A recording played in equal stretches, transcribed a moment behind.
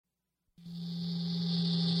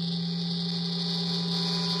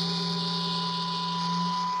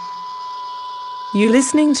You're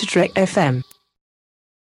listening to Trek FM.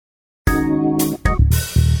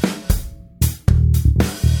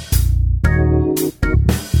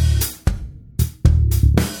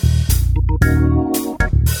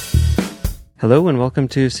 Hello and welcome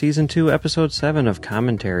to Season 2, Episode 7 of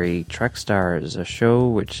Commentary, Trek Stars, a show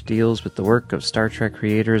which deals with the work of Star Trek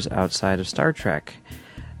creators outside of Star Trek.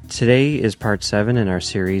 Today is Part 7 in our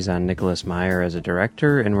series on Nicholas Meyer as a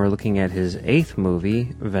director, and we're looking at his 8th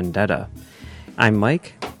movie, Vendetta. I'm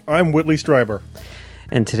Mike. I'm Whitley Stryber.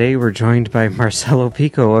 And today we're joined by Marcelo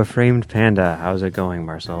Pico of Framed Panda. How's it going,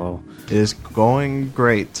 Marcelo? It is going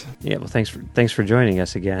great. Yeah, well, thanks for joining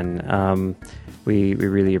us again. We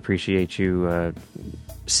really appreciate you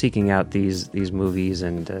seeking out these movies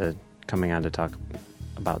and coming on to talk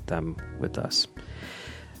about them with us.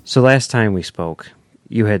 So last time we spoke,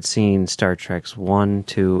 you had seen Star Treks 1,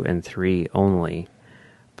 2, and 3 only,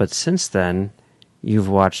 but since then, you've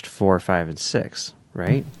watched 4, 5, and 6,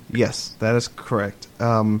 right? Yes, that is correct.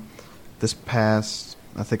 This past,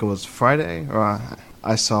 I think it was Friday, or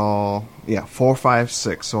I saw 4, 5,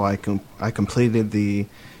 6. So I completed the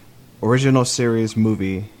original series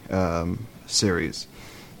movie series.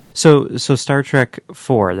 So Star Trek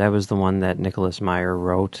 4, that was the one that Nicholas Meyer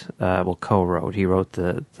wrote, co-wrote. He wrote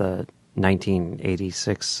the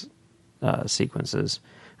 1986 sequences.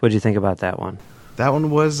 What did you think about that one? That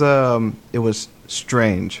one was it was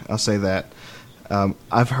strange. I'll say that.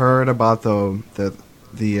 I've heard about the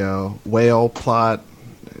whale plot,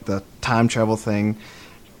 the time travel thing,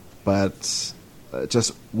 but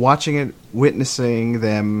just watching it, witnessing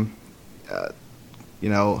them,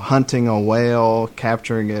 hunting a whale,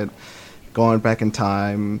 capturing it, going back in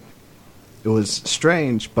time, it was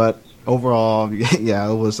strange. But overall,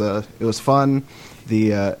 yeah, it was fun.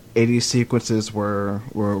 The 80s sequences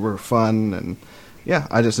were fun, and yeah,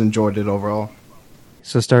 I just enjoyed it overall.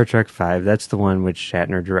 So Star Trek V, that's the one which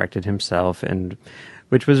Shatner directed himself, and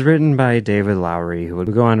which was written by David Lowery, who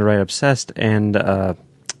would go on to write Obsessed and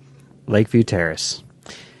Lakeview Terrace,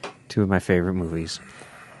 two of my favorite movies.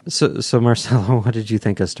 So Marcelo, what did you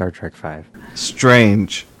think of Star Trek V?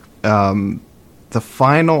 Strange. The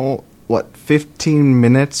final 15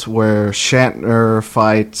 minutes where Shatner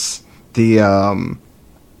fights the I'm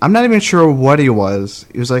not even sure what he was.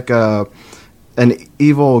 He was like an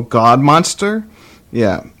evil god monster.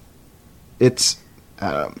 Yeah, it's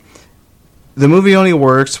the movie only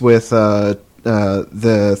works with the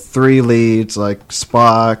three leads like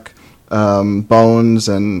Spock, Bones,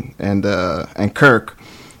 and Kirk.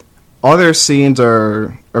 All their scenes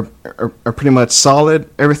are pretty much solid.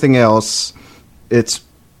 Everything else, it's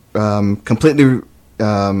completely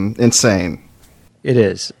insane. It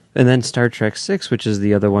is. And then Star Trek 6, which is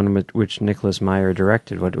the other one which Nicholas Meyer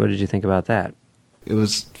directed. What did you think about that? It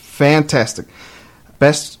was fantastic.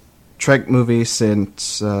 Best Trek movie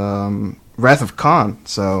since Wrath of Khan.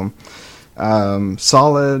 So,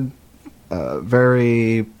 solid,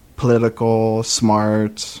 very political,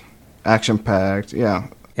 smart, action-packed. Yeah.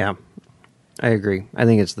 Yeah, I agree. I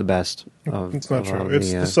think it's the best. It's not true.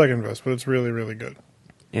 It's the second best, but it's really, really good.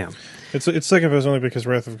 Yeah. It's second best only because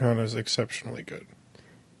Wrath of Khan is exceptionally good.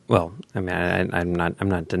 Well, I mean, I'm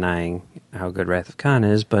not denying how good Wrath of Khan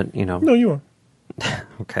is, but No, you are.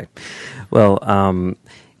 Okay. Well,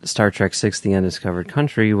 Star Trek VI: The Undiscovered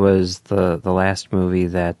Country was the last movie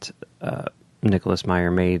that Nicholas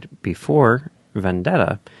Meyer made before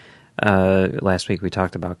Vendetta. Last week we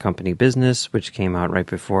talked about Company Business, which came out right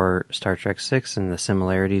before Star Trek VI, and the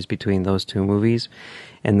similarities between those two movies.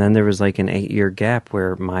 And then there was like an 8-year gap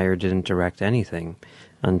where Meyer didn't direct anything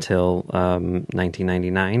until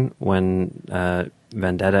 1999 when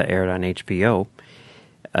Vendetta aired on HBO.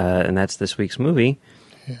 And that's this week's movie.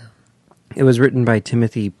 Yeah. It was written by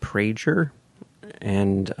Timothy Prager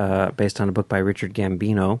and based on a book by Richard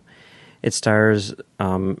Gambino. It stars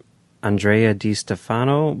Andrea Di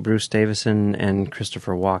Stefano, Bruce Davison, and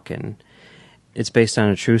Christopher Walken. It's based on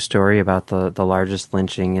a true story about the largest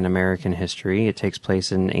lynching in American history. It takes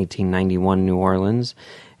place in 1891 New Orleans,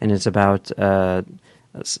 and it's about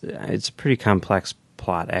it's a pretty complex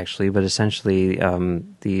plot, actually, but essentially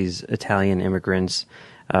these Italian immigrants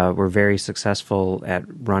were very successful at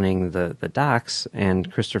running the docks, and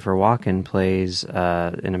Christopher Walken plays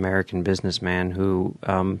an American businessman who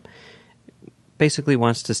basically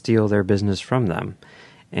wants to steal their business from them.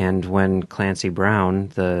 And when Clancy Brown,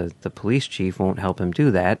 the police chief, won't help him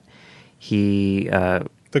do that, the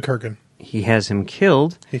Kurgan. He has him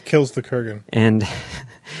killed. He kills the Kurgan. And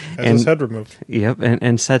his head removed. Yep,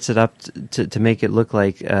 and sets it up to make it look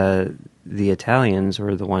like the Italians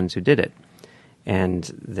were the ones who did it. And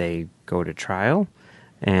they go to trial.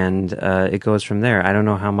 and it goes from there. I don't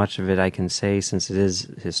know how much of it I can say since it is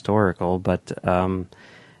historical, but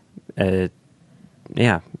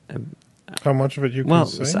yeah. How much of it you can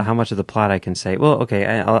say? How much of the plot I can say? Well, okay,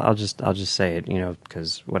 I'll just say it,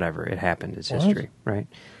 because whatever, it happened. It's history, right?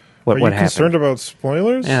 What happened? Concerned about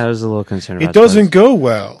spoilers? Yeah, I was a little concerned about it. It doesn't go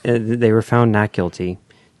well. They were found not guilty,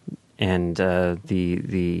 and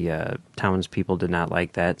the townspeople did not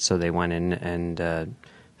like that, so they went in and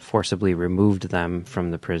forcibly removed them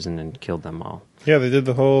from the prison and killed them all. Yeah, they did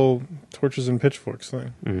the whole torches and pitchforks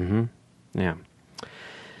thing. Mm-hmm. Yeah.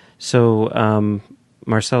 So,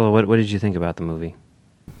 Marcelo, what did you think about the movie?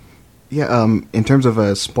 Yeah, in terms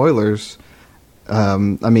of spoilers, I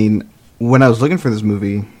mean, when I was looking for this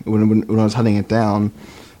movie, when I was hunting it down,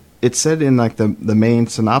 it said in like the main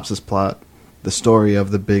synopsis plot the story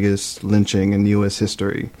of the biggest lynching in U.S.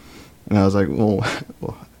 history, and I was like, well,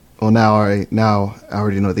 now I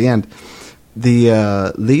already know the end.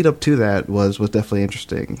 The lead up to that was definitely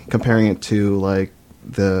interesting, comparing it to like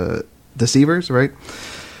the Deceivers, right?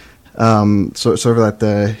 Sort of like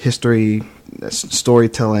the history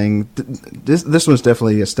storytelling. This one's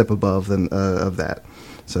definitely a step above of that.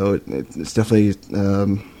 So it's definitely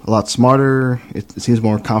a lot smarter. It seems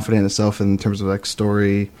more confident in itself in terms of like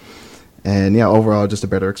story, and yeah, overall just a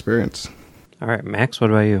better experience. All right, Max,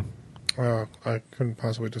 what about you? I couldn't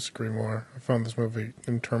possibly disagree more. I found this movie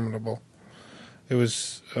interminable. It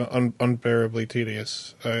was unbearably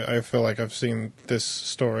tedious. I feel like I've seen this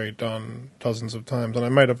story done dozens of times, and I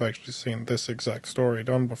might have actually seen this exact story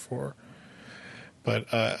done before.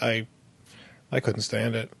 But I couldn't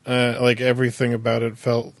stand it. Like, everything about it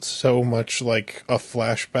felt so much like a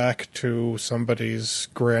flashback to somebody's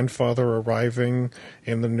grandfather arriving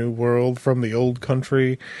in the new world from the old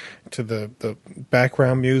country, to the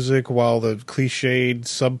background music, while the cliched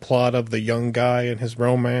subplot of the young guy and his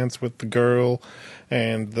romance with the girl,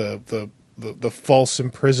 and the false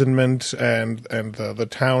imprisonment and the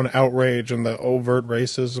town outrage and the overt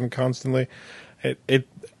racism constantly. It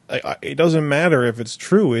doesn't matter if it's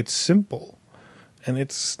true. It's simple. And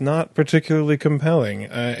it's not particularly compelling.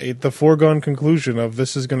 The foregone conclusion of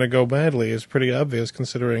this is going to go badly is pretty obvious,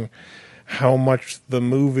 considering how much the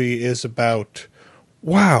movie is about,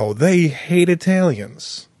 wow, they hate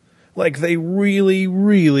Italians. Like, they really,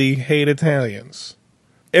 really hate Italians.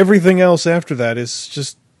 Everything else after that is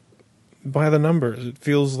just by the numbers. It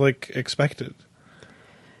feels like expected.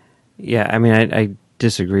 Yeah, I mean, I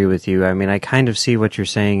disagree with you. I mean, I kind of see what you're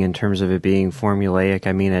saying in terms of it being formulaic.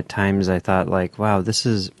 I mean, at times I thought, like, wow, this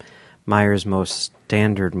is Meyer's most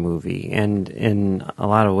standard movie, and in a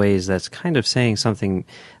lot of ways that's kind of saying something.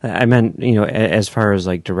 I meant, as far as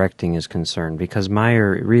like directing is concerned, because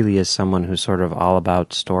Meyer really is someone who's sort of all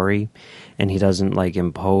about story, and he doesn't like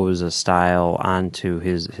impose a style onto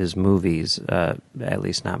his movies, at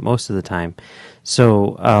least not most of the time.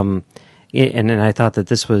 So and I thought that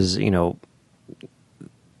this was,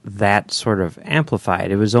 that sort of amplified.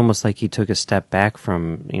 It was almost like he took a step back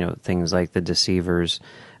from, things like The Deceivers,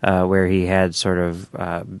 where he had sort of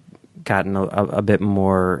gotten a bit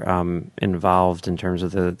more involved in terms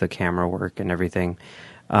of the camera work and everything.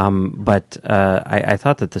 But I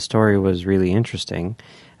thought that the story was really interesting.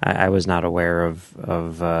 I was not aware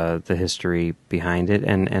of the history behind it,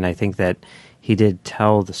 and I think that he did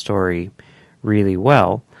tell the story really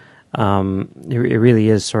well. It really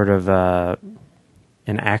is sort of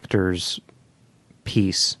an actor's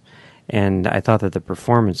piece, and I thought that the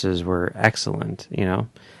performances were excellent,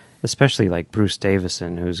 especially like Bruce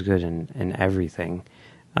Davison, who's good in everything.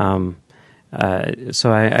 So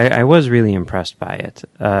I was really impressed by it.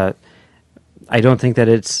 I don't think that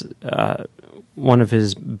it's one of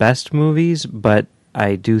his best movies, but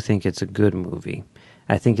I do think it's a good movie.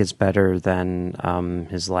 I think it's better than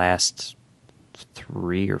his last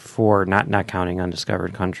 3 or 4, not counting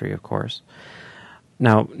Undiscovered Country, of course.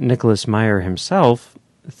 Now, Nicholas Meyer himself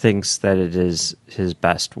thinks that it is his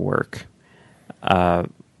best work.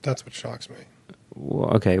 That's what shocks me.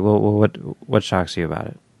 Okay, well, what shocks you about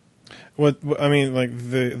it? What I mean, like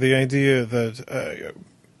the idea that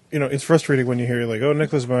it's frustrating when you hear like, oh,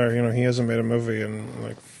 Nicholas Meyer, he hasn't made a movie in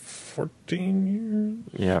like 14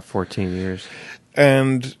 years. Yeah, 14 years.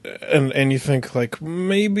 And you think, like,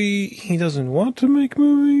 maybe he doesn't want to make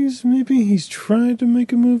movies, maybe he's tried to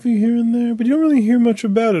make a movie here and there, but you don't really hear much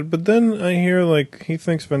about it. But then I hear, like, he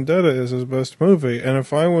thinks Vendetta is his best movie, and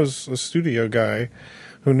if I was a studio guy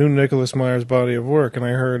who knew Nicholas Meyer's body of work, and I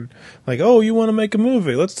heard, like, oh, you want to make a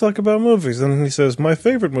movie, let's talk about movies, and he says, my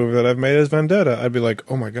favorite movie that I've made is Vendetta, I'd be like,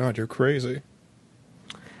 oh my god, you're crazy.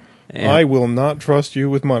 Yeah. I will not trust you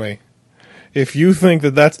with money. If you think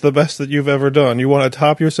that that's the best that you've ever done, you want to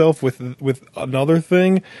top yourself with another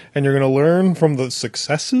thing, and you're going to learn from the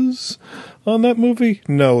successes on that movie?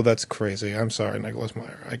 No, that's crazy. I'm sorry, Nicholas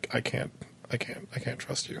Meyer. I can't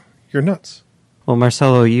trust you. You're nuts. Well,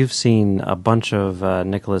 Marcelo, you've seen a bunch of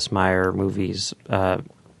Nicholas Meyer movies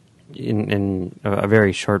in a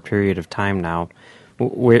very short period of time now.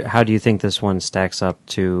 How do you think this one stacks up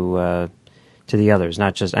to the others?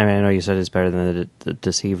 Not just, I mean, I know you said it's better than the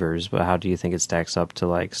Deceivers, but how do you think it stacks up to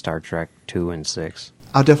like Star Trek 2 and 6?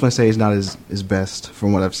 I'll definitely say he's not his best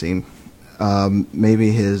from what I've seen.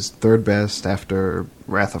 Maybe his third best after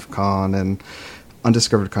Wrath of Khan and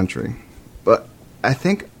Undiscovered Country. But I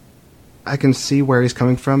think I can see where he's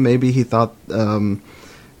coming from. Maybe he thought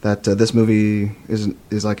that this movie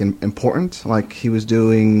is like important. Like he was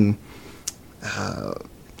doing,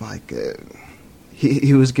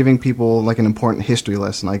 he was giving people like an important history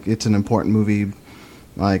lesson. Like it's an important movie,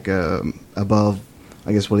 like above,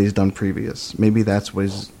 I guess, what he's done previous. Maybe that's what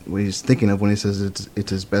he's thinking of when he says it's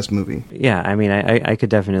his best movie. Yeah, I mean, I could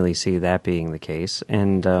definitely see that being the case.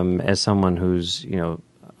 And as someone who's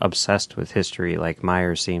obsessed with history like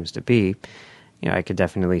Meyer seems to be, I could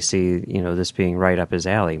definitely see this being right up his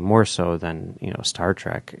alley, more so than Star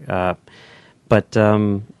Trek. But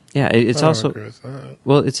yeah, it's also agree with that.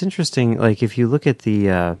 Well, it's interesting. Like if you look at the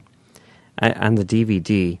on the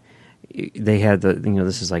DVD, they had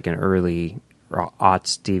this is like an early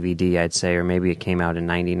aughts DVD, I'd say, or maybe it came out in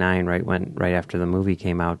 '99, right after the movie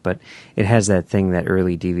came out. But it has that thing that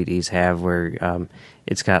early DVDs have, where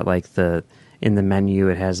it's got like in the menu,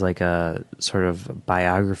 it has like a sort of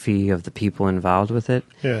biography of the people involved with it.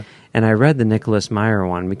 Yeah. And I read the Nicholas Meyer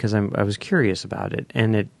one because I was curious about it,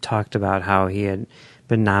 and it talked about how he had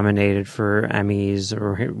been nominated for Emmys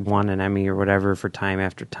or won an Emmy or whatever for Time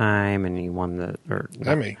After Time, and he won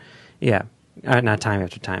Emmy. Yeah, not Time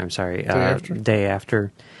After Time. Sorry, Day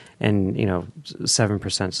After, and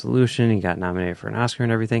 7% Solution. He got nominated for an Oscar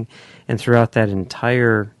and everything, and throughout that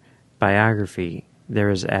entire biography, there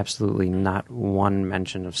is absolutely not one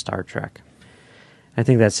mention of Star Trek. I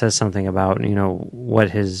think that says something about what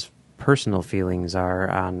his personal feelings are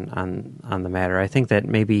on the matter. I think that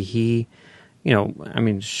maybe he,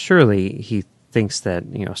 surely he thinks that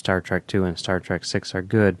Star Trek 2 and Star Trek 6 are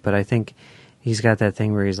good, but I think he's got that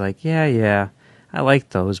thing where he's like, yeah, I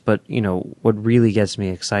like those, but what really gets me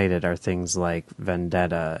excited are things like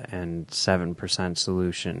Vendetta and 7%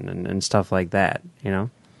 Solution and stuff like that.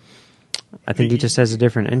 I think he just has a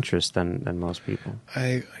different interest than most people.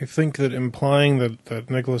 I think that implying that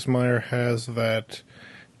Nicholas Meyer has that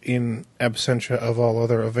in absentia of all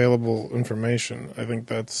other available information, I think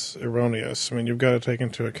that's erroneous. I mean, you've got to take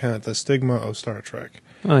into account the stigma of Star Trek.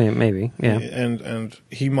 Oh, yeah, maybe, yeah. And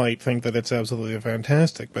he might think that it's absolutely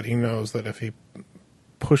fantastic, but he knows that if he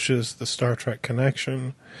pushes the Star Trek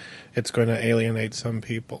connection, it's going to alienate some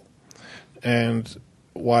people. And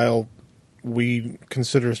while we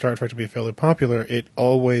consider Star Trek to be fairly popular, it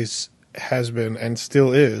always has been and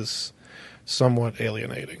still is somewhat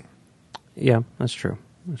alienating. Yeah, that's true.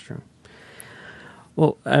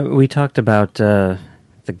 Well, we talked about the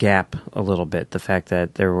gap a little bit, the fact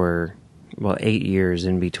that there were 8 years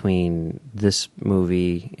in between this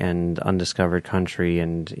movie and Undiscovered Country,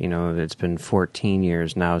 and it's been 14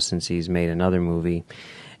 years now since he's made another movie,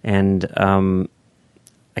 and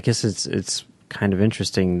I guess it's kind of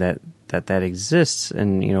interesting that exists,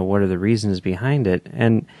 and what are the reasons behind it.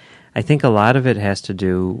 And I think a lot of it has to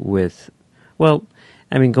do with,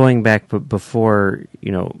 going back before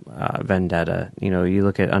Vendetta, you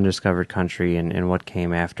look at Undiscovered Country and what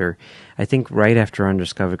came after. I think right after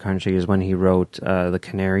Undiscovered Country is when he wrote The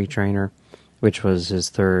Canary Trainer, which was his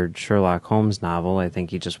third Sherlock Holmes novel. I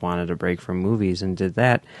think he just wanted a break from movies and did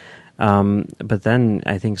that. But then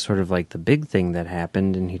I think sort of like the big thing that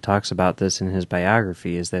happened, and he talks about this in his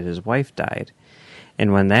biography, is that his wife died.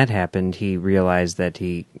 And when that happened, he realized that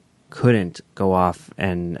he couldn't go off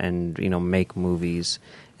and make movies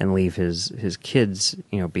and leave his kids,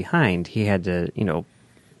 behind. He had to,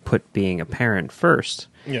 put being a parent first.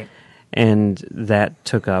 Yeah. And that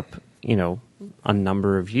took up, a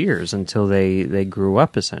number of years until they grew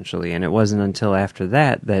up, essentially. And it wasn't until after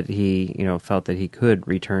that he, felt that he could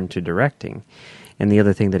return to directing. And the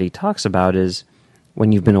other thing that he talks about is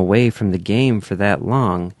when you've been away from the game for that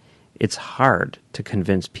long, it's hard to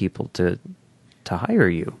convince people to hire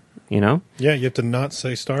you, Yeah, you have to not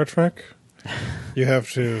say Star Trek. You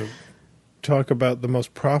have to talk about the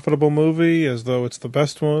most profitable movie as though it's the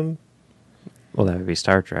best one. Well, that would be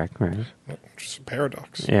Star Trek, right? Just a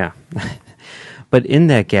paradox. Yeah. But in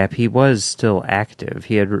that gap, he was still active.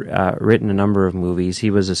 He had written a number of movies.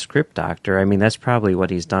 He was a script doctor. I mean, that's probably what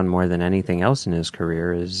he's done more than anything else in his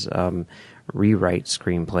career is rewrite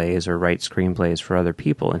screenplays or write screenplays for other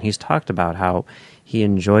people. And he's talked about how he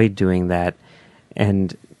enjoyed doing that,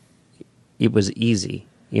 and it was easy.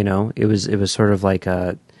 You know, it was sort of like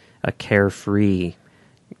a carefree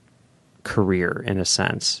career in a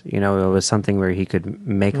sense. You know, it was something where he could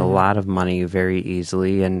make a lot of money very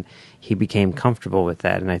easily, and he became comfortable with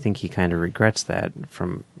that. And I think he kind of regrets that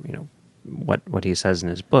from, you know, what he says in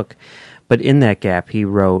his book. But in that gap, he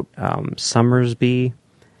wrote Summersby,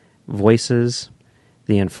 Voices,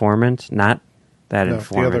 The Informant, not that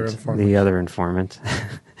informant, the other informant.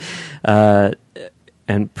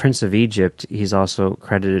 And Prince of Egypt, he's also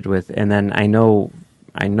credited with. And then I know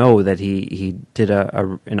that he did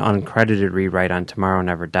an uncredited rewrite on Tomorrow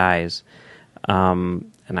Never Dies,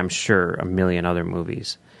 and I'm sure a million other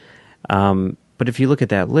movies. But if you look at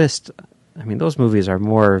that list, I mean, those movies are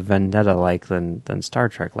more Vendetta-like than Star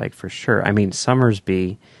Trek-like for sure. I mean,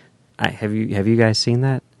 Summersby, have you guys seen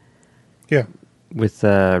that? Yeah. With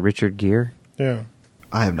Richard Gere? Yeah.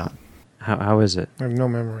 I have not. How is it? I have no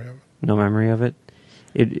memory of it. No memory of it?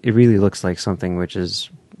 It really looks like something which is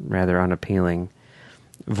rather unappealing.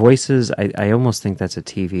 Voices, I almost think that's a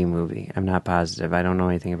TV movie. I'm not positive. I don't know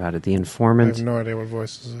anything about it. The Informant... I have no idea what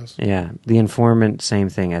Voices is. Yeah. The Informant, same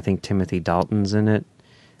thing. I think Timothy Dalton's in it.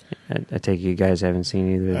 I take it you guys haven't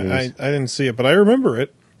seen either of these. I didn't see it, but I remember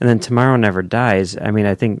it. And then Tomorrow Never Dies. I mean,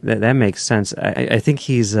 I think that makes sense. I think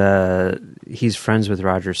he's friends with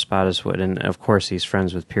Roger Spottiswoode, and of course he's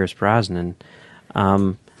friends with Pierce Brosnan.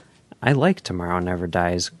 I like Tomorrow Never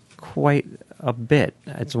Dies quite a bit.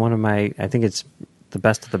 It's one of my... I think it's the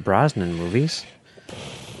best of the Brosnan movies.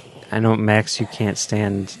 I know, Max, you can't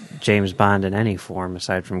stand James Bond in any form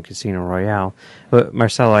aside from Casino Royale. But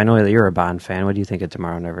Marcelo, I know that you're a Bond fan. What do you think of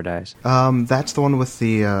Tomorrow Never Dies? That's the one with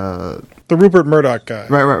the Rupert Murdoch guy.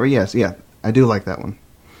 Right. Yes, yeah, I do like that one.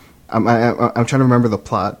 I'm trying to remember the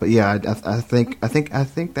plot, but yeah, I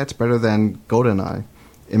think that's better than GoldenEye,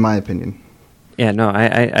 in my opinion. Yeah, no,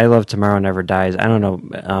 I love Tomorrow Never Dies. I don't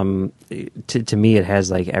know. To me, it has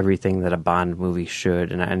like everything that a Bond movie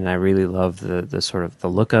should, and I really love the sort of the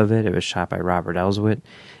look of it. It was shot by Robert Elswit,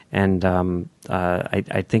 and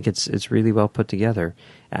I think it's really well put together.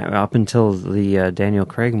 Up until the Daniel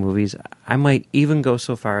Craig movies, I might even go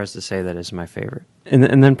so far as to say that it's my favorite.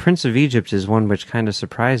 And then Prince of Egypt is one which kind of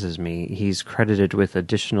surprises me. He's credited with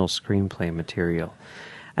additional screenplay material.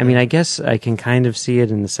 I mean, I guess I can kind of see it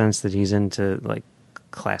in the sense that he's into like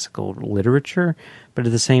classical literature, but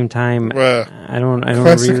at the same time, I don't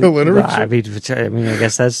classical really, literature. I mean, I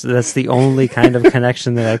guess that's the only kind of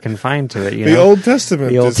connection that I can find to it. The Old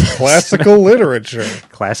Testament is classical literature.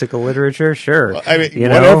 Classical literature, sure. Well, I mean,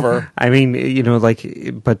 whatever. I mean, you know, like,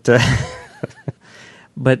 but.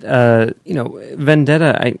 But, you know,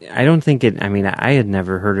 Vendetta, I don't think it... I mean, I had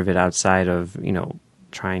never heard of it outside of, you know,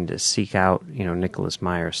 trying to seek out, you know, Nicholas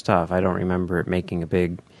Meyer stuff. I don't remember it making a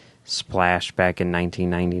big splash back in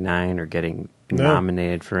 1999 or getting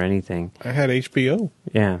nominated for anything. I had HBO.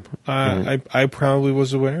 Yeah. I probably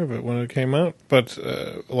was aware of it when it came out. But,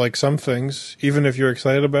 like some things, even if you're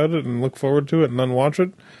excited about it and look forward to it and then watch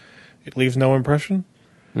it, it leaves no impression.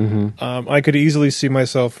 Mm-hmm. I could easily see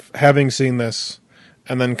myself having seen this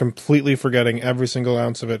and then completely forgetting every single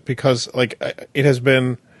ounce of it because, like, it has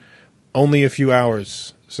been only a few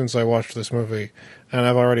hours since I watched this movie, and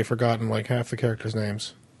I've already forgotten, like, half the characters'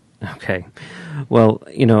 names. Okay. Well,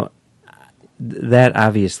 you know, that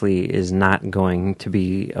obviously is not going to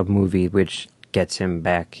be a movie which gets him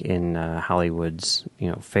back in Hollywood's, you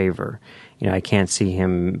know, favor. You know, I can't see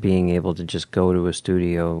him being able to just go to a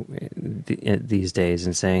studio these days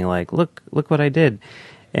and saying, like, look what I did.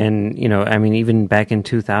 And, you know, I mean, even back in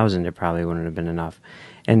 2000, it probably wouldn't have been enough.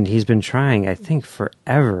 And he's been trying, I think,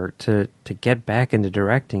 forever to get back into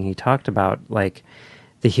directing. He talked about, like,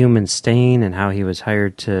 The Human Stain and how he was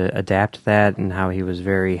hired to adapt that and how he was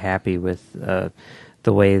very happy with the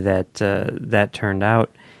way that that turned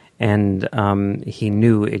out. And he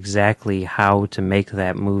knew exactly how to make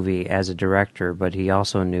that movie as a director, but he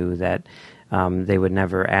also knew that they would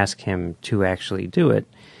never ask him to actually do it.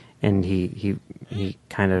 And he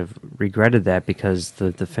kind of regretted that because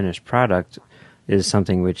the finished product is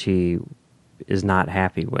something which he is not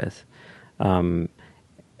happy with.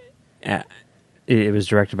 It was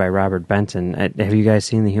directed by Robert Benton. Have you guys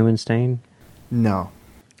seen The Human Stain? No.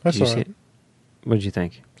 I saw it. What did you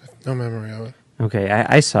think? No memory of it. Okay,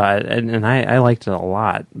 I saw it, and I liked it a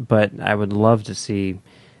lot, but I would love to see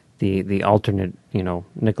the alternate, you know,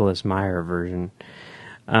 Nicholas Meyer version.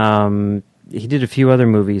 he did a few other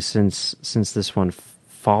movies since this one,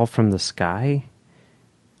 Fall from the Sky.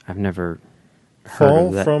 I've never heard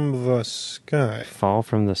of that. Fall from the Sky. Fall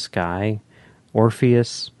from the Sky,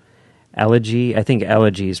 Orpheus, Elegy. I think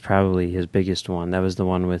Elegy is probably his biggest one. That was the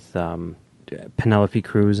one with Penelope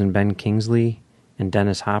Cruz and Ben Kingsley and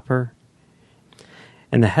Dennis Hopper.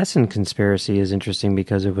 And the Hessen Conspiracy is interesting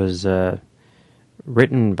because it was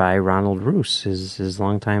written by Ronald Roos, his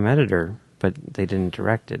longtime editor, but they didn't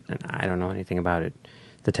direct it, and I don't know anything about it.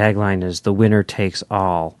 The tagline is, "The winner takes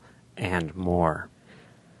all and more."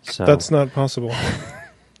 So That's not possible.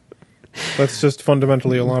 That's just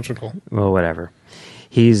fundamentally illogical. Well, whatever.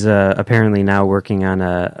 He's apparently now working on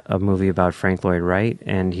a movie about Frank Lloyd Wright,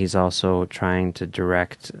 and he's also trying to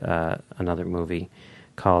direct another movie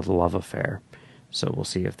called Love Affair. So we'll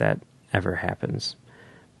see if that ever happens.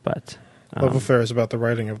 But Love Affair is about the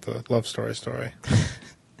writing of the love story.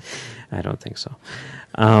 I don't think so.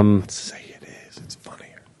 Let's say it is. It's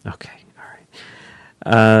funnier. Okay, all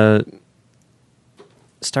right.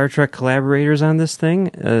 Star Trek collaborators on this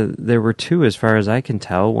thing, there were two as far as I can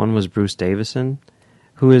tell. One was Bruce Davison,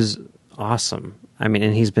 who is awesome. I mean,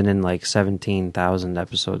 and he's been in like 17,000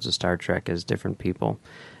 episodes of Star Trek as different people.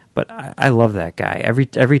 But I love that guy.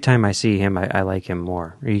 Every time I see him, I like him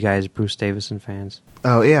more. Are you guys Bruce Davison fans?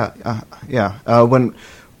 Oh, yeah.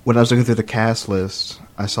 When I was looking through the cast list,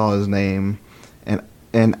 I saw his name,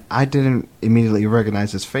 and I didn't immediately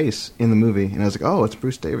recognize his face in the movie. And I was like, oh, it's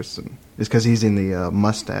Bruce Davison. It's because he's in the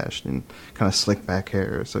mustache and kind of slick back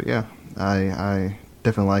hair. So, yeah, I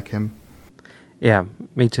definitely like him. Yeah,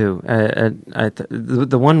 me too.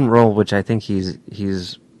 The one role which I think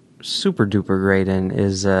he's super duper great in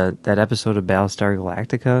is that episode of Battlestar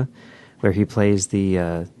Galactica where he plays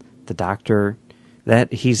the doctor.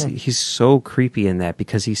 That he's so creepy in that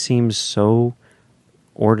because he seems so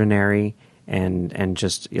ordinary and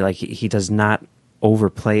just like he does not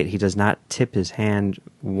overplay it. He does not tip his hand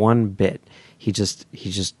one bit. He just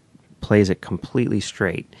plays it completely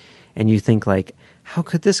straight. And you think like, how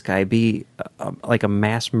could this guy be like a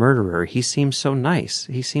mass murderer? He seems so nice.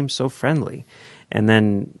 He seems so friendly. And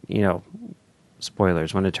then,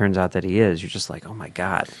 spoilers, when it turns out that he is, you're just like, oh my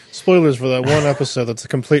God. Spoilers for that one episode that's a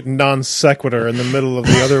complete non sequitur in the middle of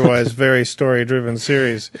the otherwise very story-driven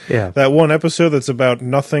series. Yeah. That one episode that's about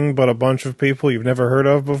nothing but a bunch of people you've never heard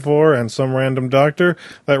of before and some random doctor.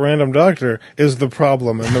 That random doctor is the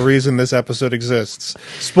problem and the reason this episode exists.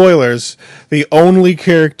 Spoilers, the only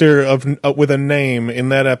character with a name in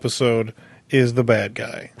that episode is the bad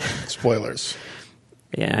guy. Spoilers.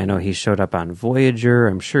 Yeah, I know he showed up on Voyager.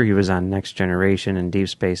 I'm sure he was on Next Generation and Deep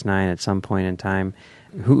Space Nine at some point in time.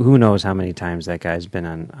 Who knows how many times that guy's been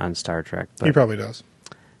on Star Trek? But he probably does.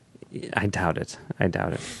 I doubt it.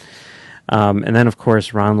 And then, of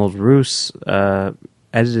course, Ronald Roos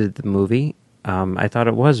edited the movie. I thought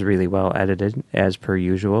it was really well edited, as per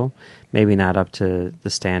usual. Maybe not up to the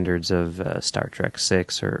standards of Star Trek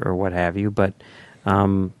 6 or what have you, but... I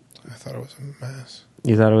thought it was a mess.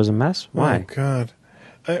 You thought it was a mess? Why? Oh, God.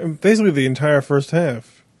 Basically, the entire first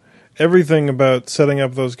half, everything about setting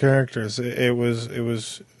up those characters, it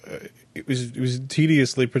was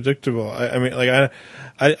tediously predictable. I mean, like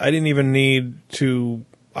I didn't even need to.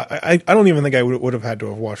 I don't even think I would have had to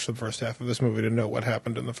have watched the first half of this movie to know what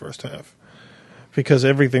happened in the first half, because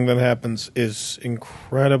everything that happens is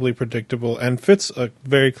incredibly predictable and fits a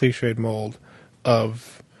very cliched mold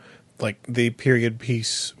of like the period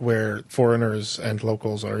piece where foreigners and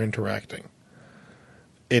locals are interacting.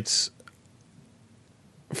 It's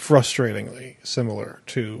frustratingly similar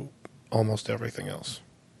to almost everything else.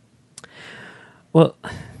 Well,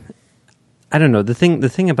 I don't know. The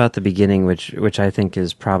thing about the beginning, which I think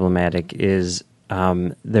is problematic, is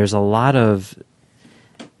there's a lot of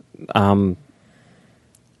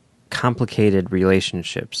complicated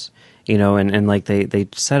relationships, and like they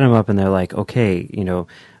set them up and they're like, okay,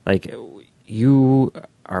 like you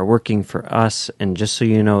are working for us, and just so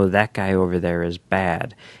you know, that guy over there is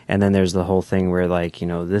bad. And then there's the whole thing where, like,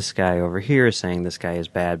 this guy over here is saying this guy is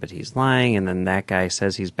bad, but he's lying, and then that guy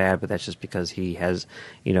says he's bad, but that's just because he has,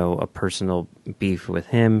 a personal beef with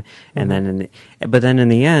him. And then, but then in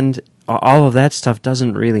the end, all of that stuff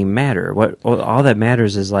doesn't really matter. All that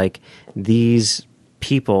matters is like these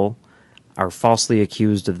people are falsely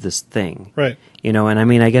accused of this thing. Right. And I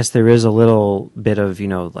mean, I guess there is a little bit of,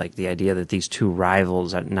 like the idea that these two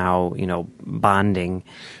rivals are now, bonding.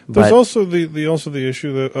 There's also the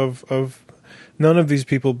issue of none of these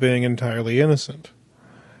people being entirely innocent.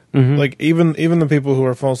 Mm-hmm. Like even the people who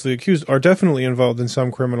are falsely accused are definitely involved in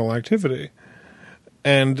some criminal activity.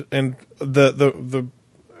 And the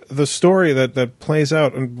story that plays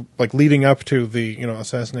out and like leading up to the,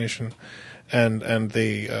 assassination and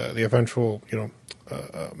the eventual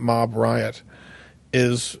mob riot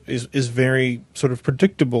is very sort of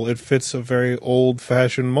predictable. It fits a very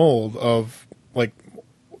old-fashioned mold of, like,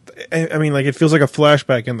 I mean, like, it feels like a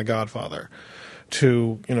flashback in The Godfather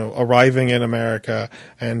to, arriving in America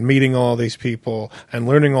and meeting all these people and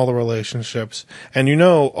learning all the relationships. And,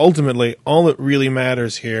 ultimately, all that really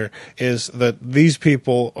matters here is that these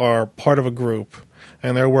people are part of a group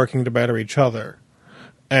and they're working to better each other.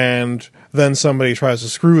 And then somebody tries to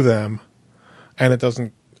screw them, and it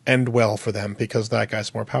doesn't end well for them because that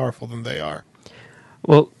guy's more powerful than they are.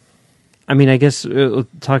 Well, I mean, I guess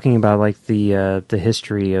talking about like the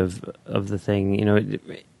history of the thing,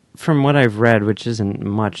 from what I've read, which isn't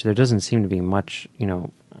much, there doesn't seem to be much,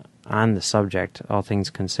 on the subject, all things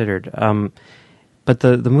considered. But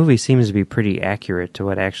the movie seems to be pretty accurate to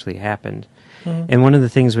what actually happened. Mm-hmm. And one of the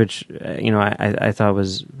things which I thought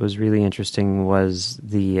was really interesting was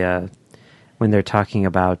the when they're talking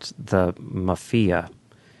about the mafia.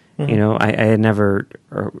 Mm-hmm. I had never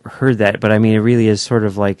heard that, but I mean, it really is sort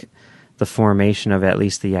of like the formation of at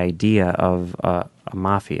least the idea of a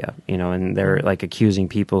mafia, and they're like accusing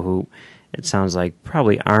people who it sounds like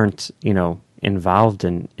probably aren't, involved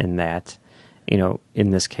in that,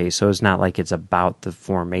 in this case. So it's not like it's about the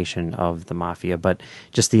formation of the mafia, but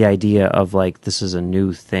just the idea of like, this is a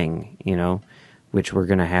new thing, which we're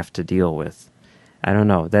going to have to deal with. I don't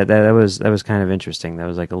know. That was kind of interesting. That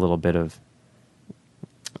was like a little bit of,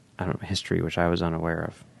 history, which I was unaware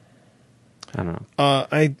of. I don't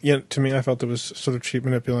know. To me, I felt it was sort of cheap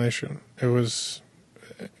manipulation. It was,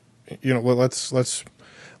 well, let's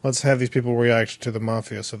have these people react to the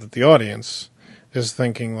mafia so that the audience is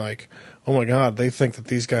thinking like, oh my God, they think that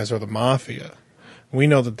these guys are the mafia. We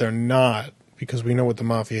know that they're not because we know what the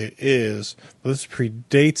mafia is. But this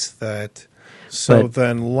predates that. So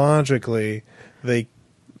then logically, they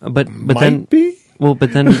might then, be. Well,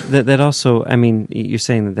 but then that also, I mean, you're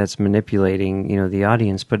saying that that's manipulating, the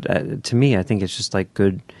audience, but to me, I think it's just like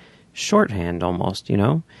good shorthand almost,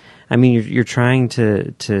 I mean, you're trying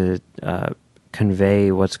to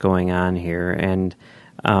convey what's going on here, and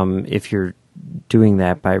if you're doing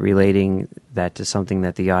that by relating that to something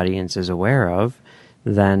that the audience is aware of,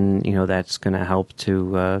 then, that's going to help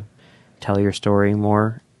to tell your story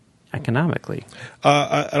more economically.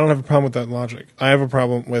 I don't have a problem with that logic. I have a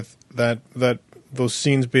problem with that those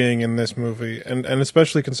scenes being in this movie, and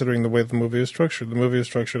especially considering the way the movie is structured. The movie is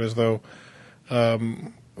structured as though,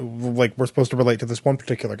 like, we're supposed to relate to this one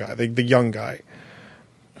particular guy, the young guy,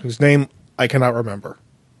 whose name I cannot remember.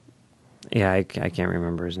 Yeah, I can't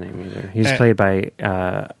remember his name either. He's played by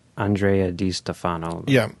Andrea Di Stefano.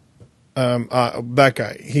 Yeah, that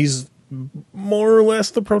guy. He's more or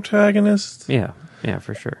less the protagonist. Yeah,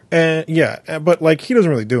 for sure. But like, he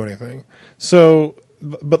doesn't really do anything. So.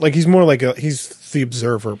 But like, he's more like he's the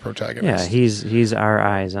observer protagonist. Yeah, he's our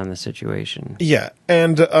eyes on the situation. Yeah,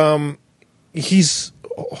 and he's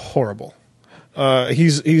horrible.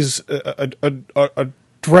 He's a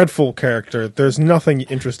dreadful character. There's nothing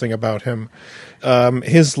interesting about him.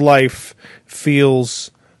 His life feels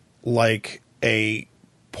like a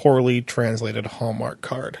poorly translated Hallmark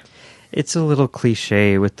card. It's a little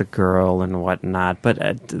cliche with the girl and whatnot, but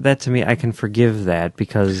that to me, I can forgive that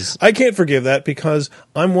because... I can't forgive that because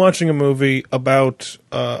I'm watching a movie about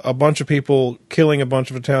a bunch of people killing a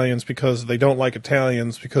bunch of Italians because they don't like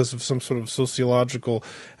Italians because of some sort of sociological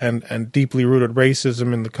and deeply rooted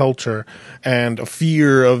racism in the culture and a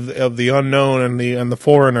fear of the unknown and the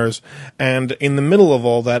foreigners. And in the middle of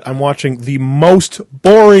all that, I'm watching the most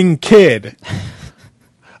boring kid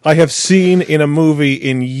I have seen in a movie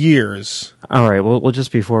in years. All right, well,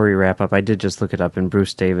 just before we wrap up, I did just look it up, and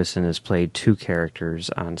Bruce Davison has played two characters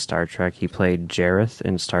on Star Trek. He played Jareth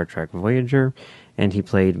in Star Trek Voyager, and he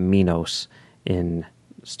played Minos in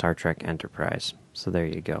Star Trek Enterprise. So there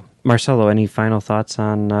you go. Marcelo, any final thoughts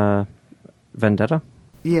on Vendetta?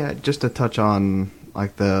 Yeah, just to touch on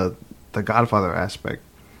like the Godfather aspect.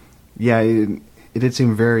 Yeah, it did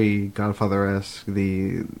seem very Godfather-esque.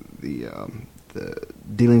 The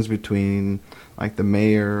dealings between like the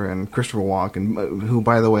mayor and Christopher Walken, who,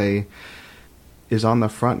 by the way, is on the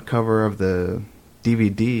front cover of the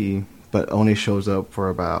DVD, but only shows up for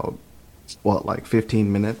about 15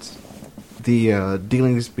 minutes. The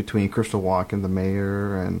dealings between Christopher Walken, the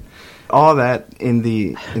mayor, and all that in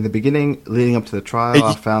the beginning, leading up to the trial,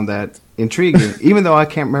 I found that intriguing. Even though I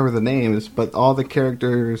can't remember the names, but all the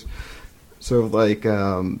characters, sort of like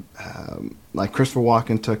Christopher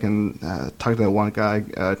Walken talked to that one guy,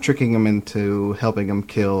 tricking him into helping him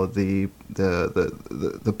kill the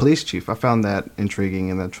police chief. I found that intriguing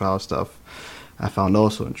in the trial stuff. I found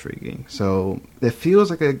also intriguing. So it feels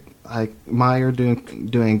like Meyer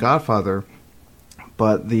doing Godfather,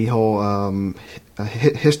 but the whole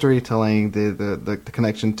history telling, the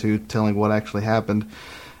connection to telling what actually happened,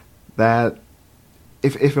 that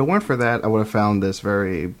if it weren't for that, I would have found this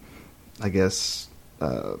very, I guess,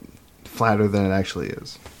 flatter than it actually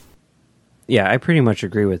is. Yeah, I pretty much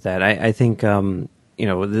agree with that. I think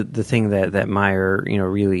the thing that Meyer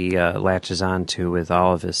really latches on to with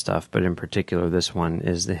all of his stuff, but in particular this one,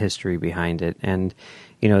 is the history behind it, and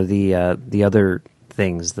the other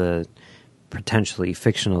things, the potentially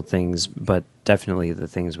fictional things, but definitely the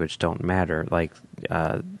things which don't matter, like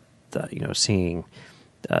seeing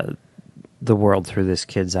the world through this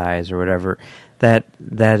kid's eyes or whatever. That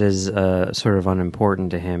is sort of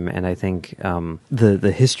unimportant to him, and I think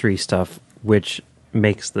the history stuff which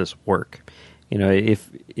makes this work.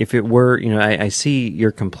 If it were, I see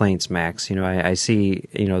your complaints, Max. I see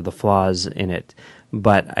the flaws in it,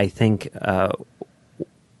 but I think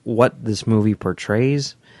what this movie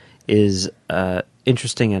portrays is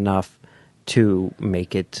interesting enough to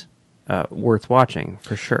make it worth watching,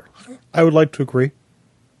 for sure. I would like to agree.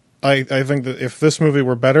 I think that if this movie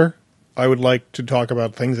were better, I would like to talk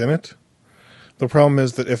about things in it. The problem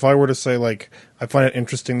is that if I were to say, I find it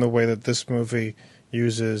interesting the way that this movie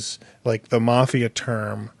uses, the mafia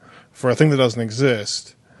term for a thing that doesn't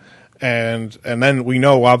exist, and then we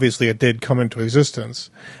know, obviously, it did come into existence.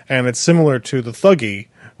 And it's similar to the Thuggy,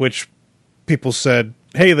 which people said,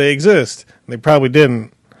 hey, they exist. And they probably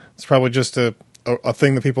didn't. It's probably just a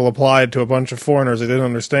thing that people applied to a bunch of foreigners they didn't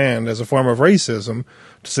understand as a form of racism,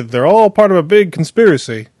 to say that they're all part of a big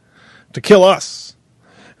conspiracy to kill us.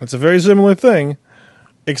 And it's a very similar thing,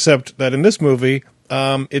 except that in this movie,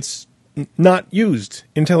 it's not used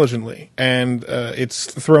intelligently, and it's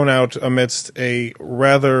thrown out amidst a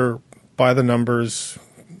rather by-the-numbers,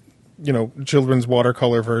 children's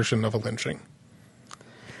watercolor version of a lynching.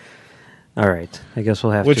 All right. I guess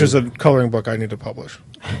we'll have Which to... is a coloring book I need to publish.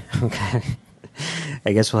 Okay.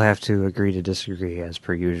 I guess we'll have to agree to disagree, as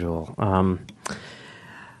per usual.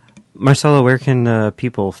 Marcelo, where can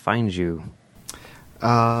people find you?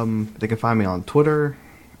 They can find me on Twitter,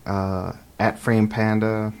 at Frame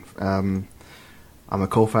Panda. I'm a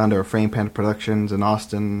co-founder of Frame Panda Productions in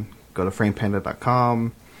Austin. Go to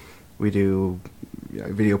framepanda.com. We do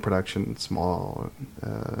video production, small,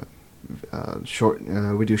 short.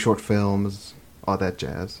 We do short films, all that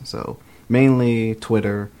jazz. So mainly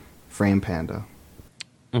Twitter, Frame Panda.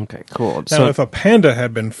 Okay, cool. Now, if a panda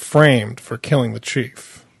had been framed for killing the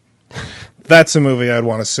chief, that's a movie I'd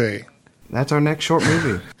want to see. That's our next short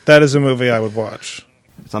movie. That is a movie I would watch.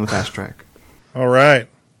 It's on the fast track. All right.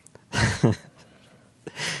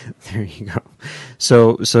 There you go.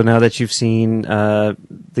 So now that you've seen all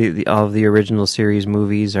of the original series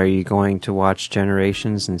movies, are you going to watch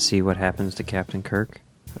Generations and see what happens to Captain Kirk?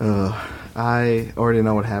 I already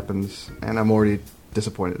know what happens, and I'm already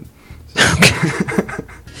disappointed. So.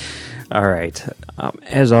 All right.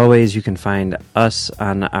 As always, you can find us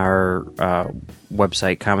on our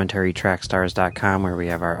website, commentarytrackstars.com, where we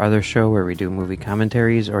have our other show where we do movie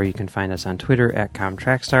commentaries, or you can find us on Twitter at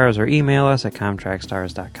comtrackstars, or email us at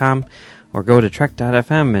comtrackstars.com, or go to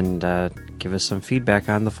trek.fm and give us some feedback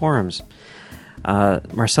on the forums.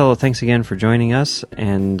 Marcelo, thanks again for joining us,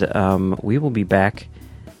 and we will be back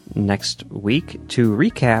next week to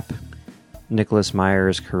recap Nicholas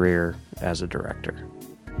Meyer's career as a director.